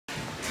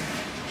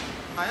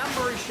Hi, I'm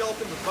Murray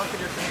Shelton with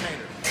Buccaneer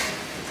Container.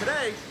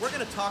 Today, we're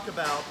going to talk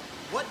about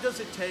what does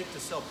it take to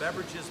sell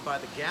beverages by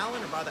the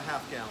gallon or by the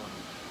half gallon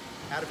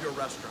out of your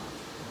restaurant.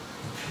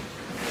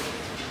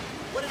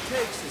 What it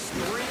takes is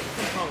three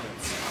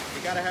components.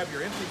 You got to have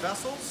your empty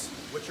vessels,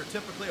 which are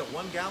typically a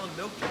 1 gallon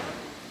milk jug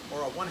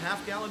or a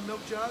 1/2 gallon milk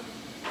jug.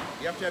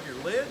 You have to have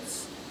your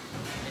lids,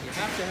 and you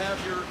have to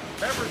have your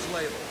beverage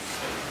labels.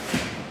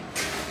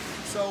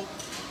 So,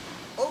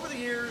 over the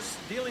years,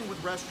 dealing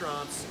with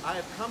restaurants, I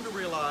have come to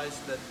realize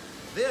that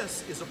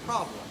this is a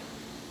problem.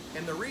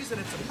 And the reason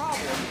it's a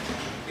problem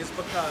is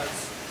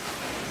because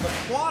the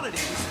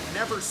quantities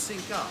never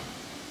sync up.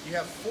 You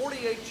have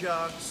 48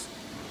 jugs,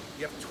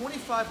 you have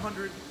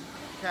 2,500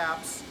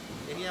 caps,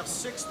 and you have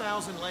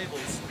 6,000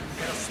 labels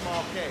in a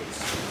small case.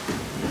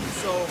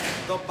 So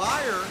the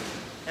buyer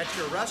at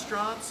your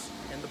restaurants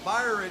and the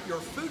buyer at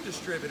your food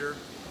distributor,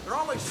 they're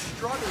always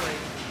struggling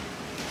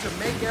to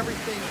make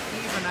everything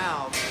even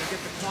out and get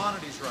the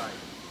quantities right.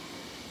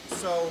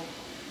 So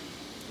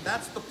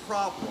that's the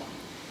problem.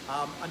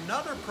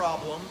 Another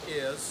problem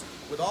is,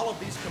 with all of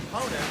these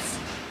components,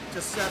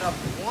 to set up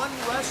one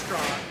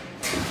restaurant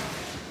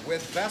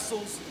with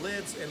vessels,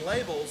 lids, and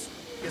labels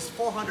is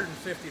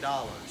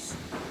 $450.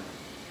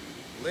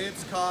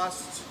 Lids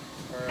cost,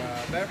 or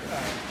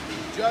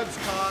jugs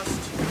cost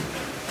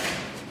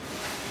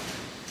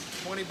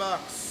 20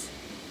 bucks.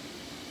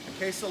 A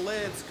case of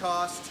lids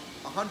cost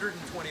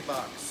 120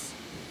 bucks.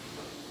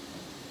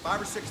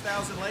 5,000 or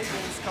 6,000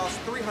 labels cost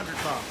 300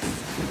 bucks.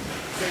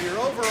 So your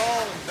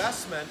overall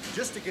investment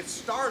just to get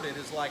started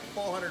is like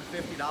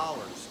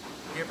 $450,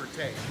 give or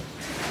take.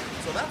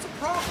 So that's a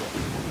problem.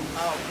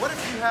 What if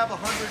you have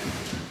 100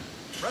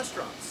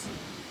 restaurants?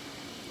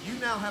 You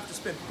now have to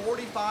spend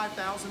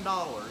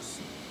 $45,000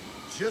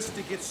 just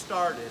to get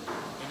started,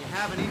 and you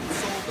haven't even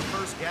sold the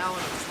first gallon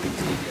of sweet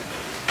tea yet.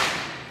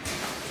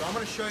 So I'm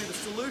going to show you the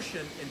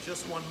solution in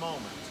just one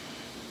moment.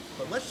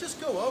 But let's just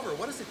go over,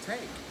 what does it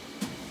take?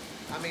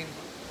 I mean,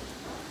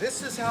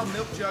 this is how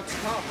milk jugs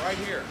come, right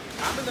here.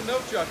 I'm in the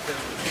milk jug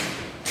business.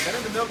 I've been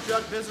in the milk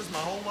jug business my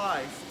whole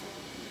life.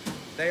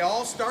 They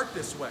all start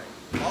this way.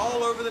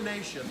 All over the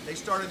nation, they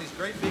start in these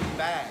great big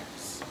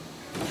bags.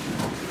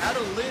 How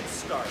do lids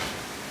start?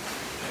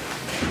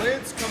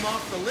 Lids come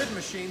off the lid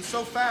machine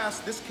so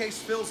fast, this case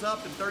fills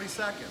up in 30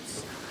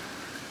 seconds.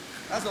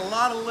 That's a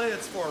lot of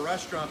lids for a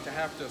restaurant to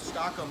have to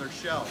stock on their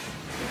shelf.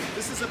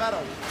 This is about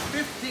a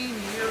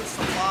 15-year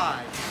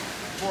supply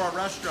for a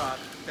restaurant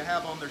to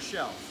have on their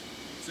shelf.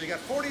 So you got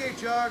 48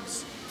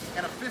 jugs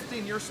and a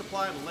 15-year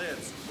supply of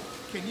lids.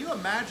 Can you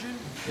imagine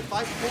if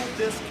I pulled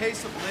this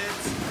case of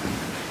lids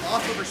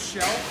off of a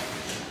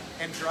shelf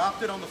and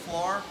dropped it on the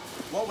floor?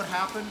 What would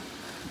happen?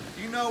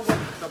 Do you know what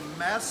the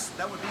mess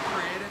that would be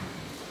created?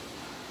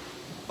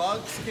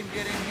 Bugs can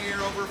get in here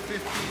over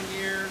 15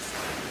 years.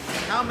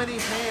 How many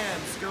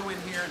hands go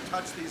in here and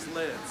touch these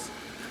lids?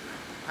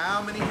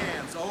 How many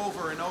hands?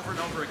 Over and over and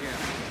over again.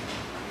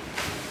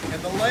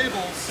 And the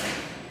labels,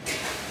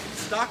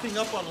 stocking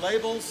up on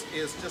labels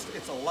is just,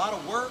 it's a lot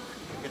of work,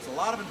 it's a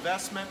lot of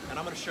investment, and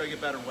I'm going to show you a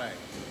better way.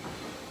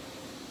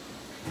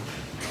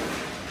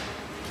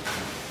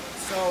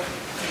 So,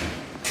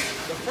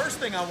 the first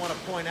thing I want to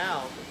point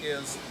out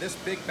is this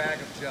big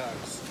bag of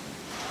jugs.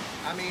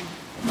 I mean,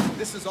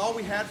 this is all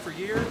we had for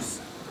years.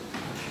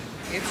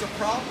 It's a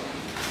problem.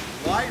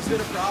 Why is it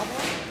a problem?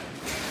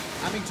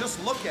 I mean, just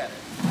look at it.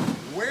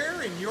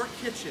 Where in your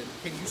kitchen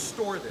can you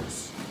store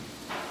this?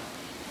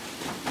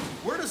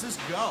 Where does this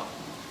go?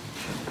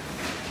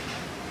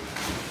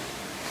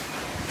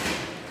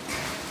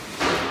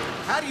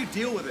 How do you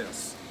deal with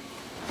this?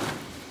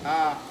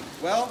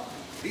 Well,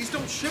 these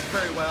don't ship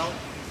very well.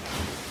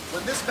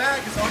 When this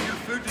bag is on your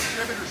food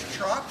distributor's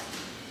truck,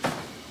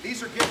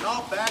 these are getting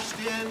all bashed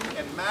in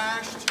and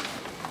mashed,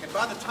 and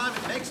by the time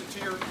it makes it to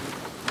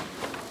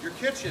your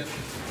kitchen,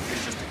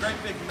 it's just a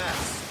great big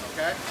mess,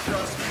 okay?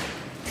 Trust me.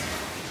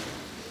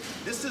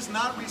 This is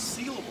not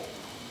resealable.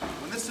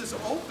 When this is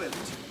opened,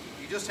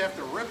 you just have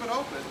to rip it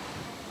open.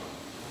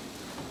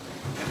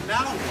 And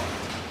now what?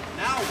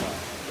 Now what?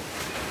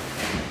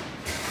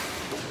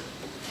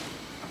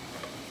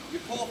 You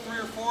pull 3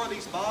 or 4 of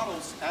these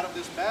bottles out of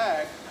this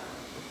bag,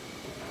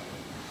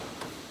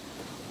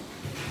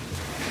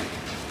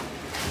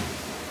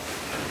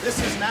 this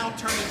is now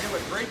turned into a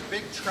great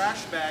big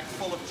trash bag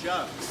full of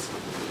jugs.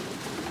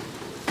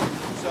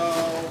 So,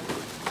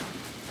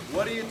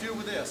 what do you do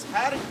with this?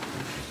 How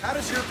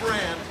does your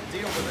brand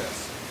deal with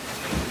this?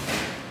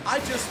 I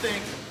just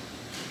think,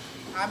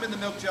 I'm in the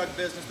milk jug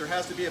business, there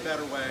has to be a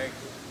better way.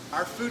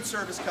 Our food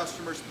service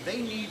customers,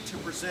 they need to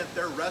present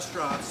their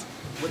restaurants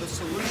with a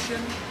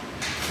solution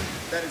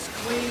that is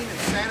clean and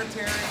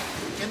sanitary,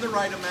 in the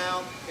right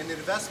amount, and the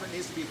investment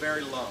needs to be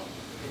very low.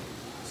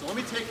 So let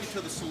me take you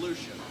to the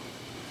solution.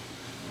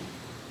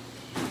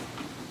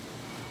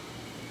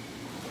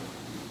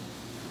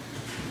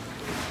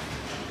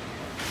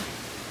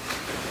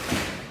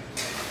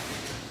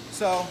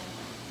 So,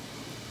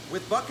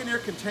 with Buccaneer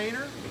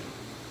Container,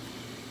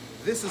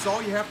 this is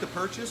all you have to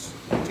purchase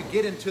to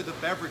get into the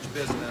beverage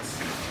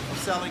business of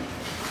selling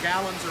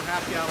gallons or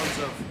half gallons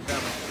of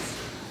beverages.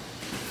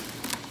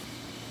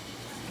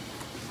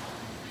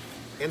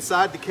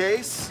 Inside the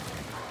case,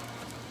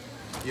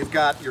 you've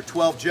got your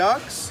 12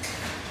 jugs.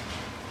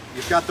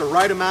 You've got the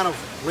right amount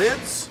of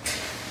lids.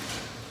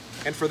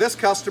 And for this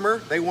customer,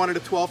 they wanted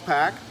a 12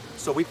 pack,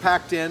 so we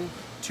packed in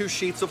 2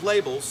 sheets of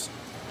labels,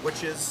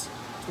 which is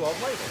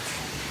 12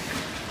 labels.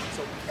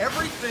 So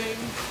everything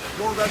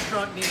your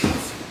restaurant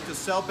needs to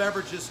sell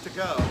beverages to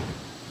go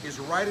is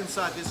right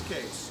inside this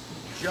case.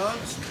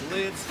 Jugs,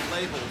 lids,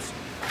 labels,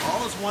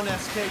 all as one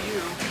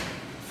SKU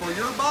for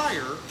your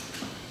buyer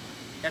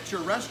at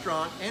your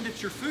restaurant and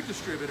at your food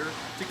distributor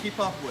to keep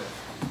up with.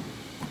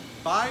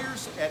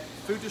 Buyers at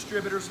food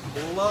distributors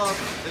love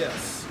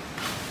this.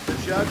 The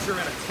jugs are in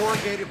a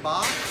corrugated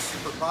box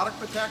for product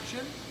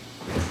protection.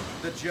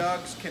 The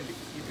jugs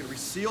you can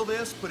reseal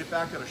this, put it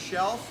back on a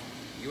shelf.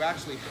 You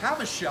actually have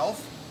a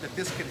shelf that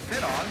this can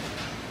fit on.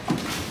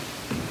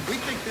 We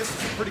think this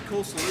is a pretty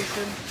cool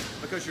solution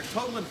because your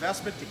total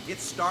investment to get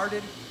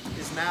started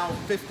is now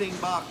 15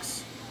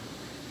 bucks.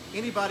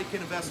 Anybody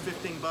can invest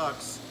 15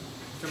 bucks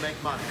to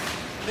make money.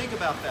 Think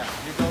about that.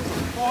 You go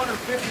from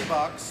 450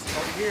 bucks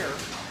over here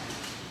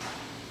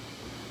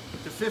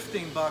to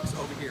 15 bucks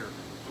over here.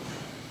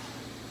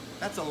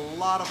 That's a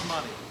lot of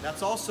money.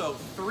 That's also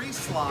 3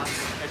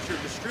 slots at your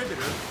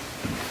distributor.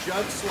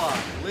 Jug slot,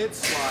 lid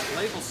slot,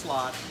 label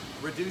slot,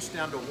 reduced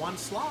down to 1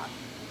 slot.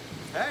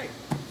 Hey,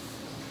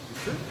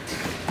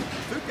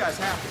 food guy's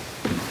happy.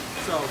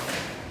 So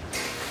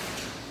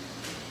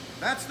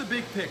that's the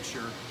big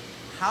picture.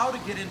 How to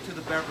get into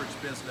the beverage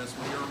business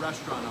when you're a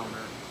restaurant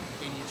owner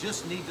and you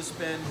just need to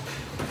spend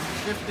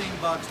 15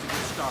 bucks to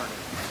get started.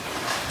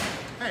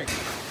 Hey,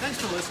 thanks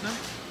for listening.